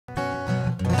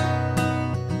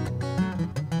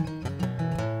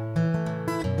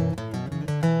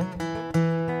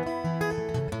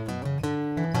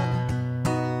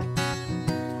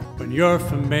you're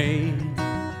from Maine.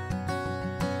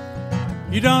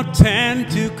 You don't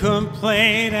tend to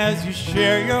complain as you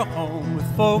share your home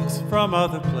with folks from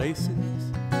other places.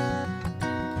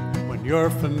 When you're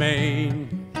from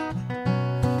Maine,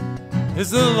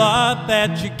 there's a lot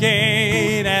that you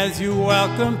gain as you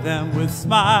welcome them with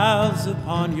smiles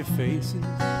upon your faces.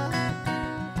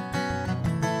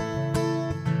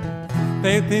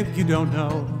 They think you don't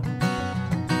know,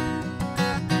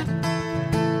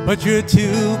 but you're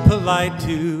too polite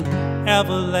to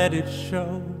ever let it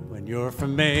show. When you're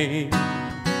from Maine,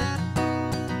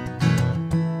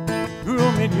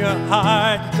 room in your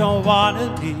heart you don't want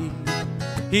to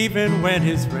leave, even when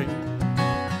it's raining.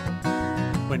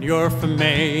 When you're from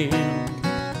Maine,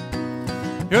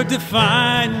 you're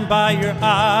defined by your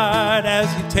art as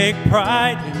you take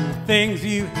pride in the things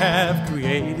you have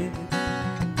created.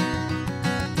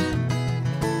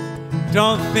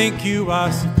 Don't think you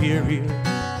are superior,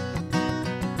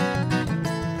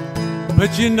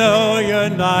 but you know you're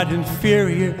not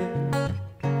inferior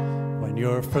when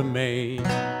you're from Maine.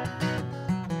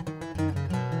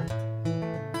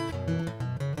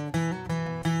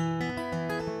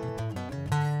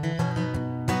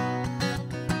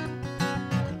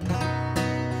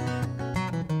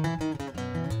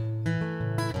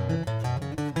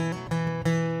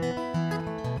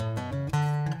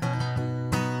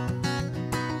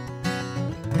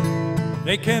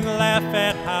 They can laugh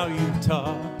at how you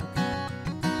talk.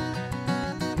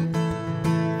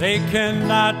 They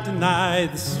cannot deny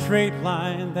the straight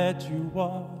line that you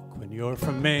walk. When you're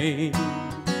from Maine,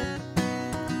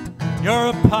 you're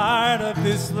a part of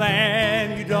this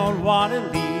land you don't want to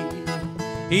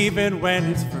leave, even when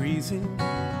it's freezing.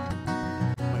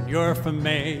 When you're from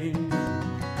Maine,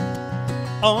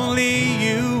 only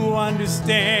you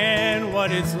understand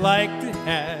what it's like to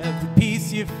have the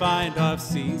peace you find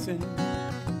off-season,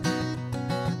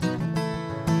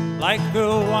 like the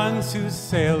ones who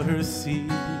sail her sea.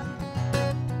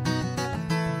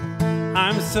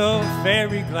 I'm so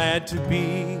very glad to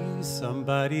be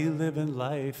somebody living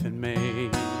life in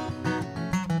Maine.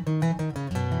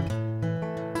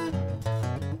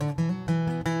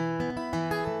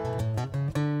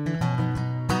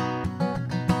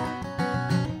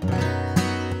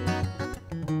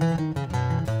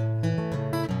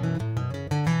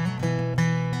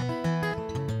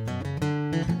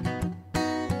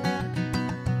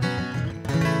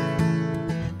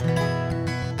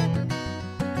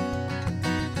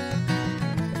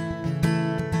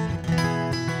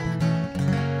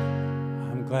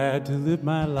 Glad to live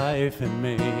my life in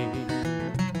Maine.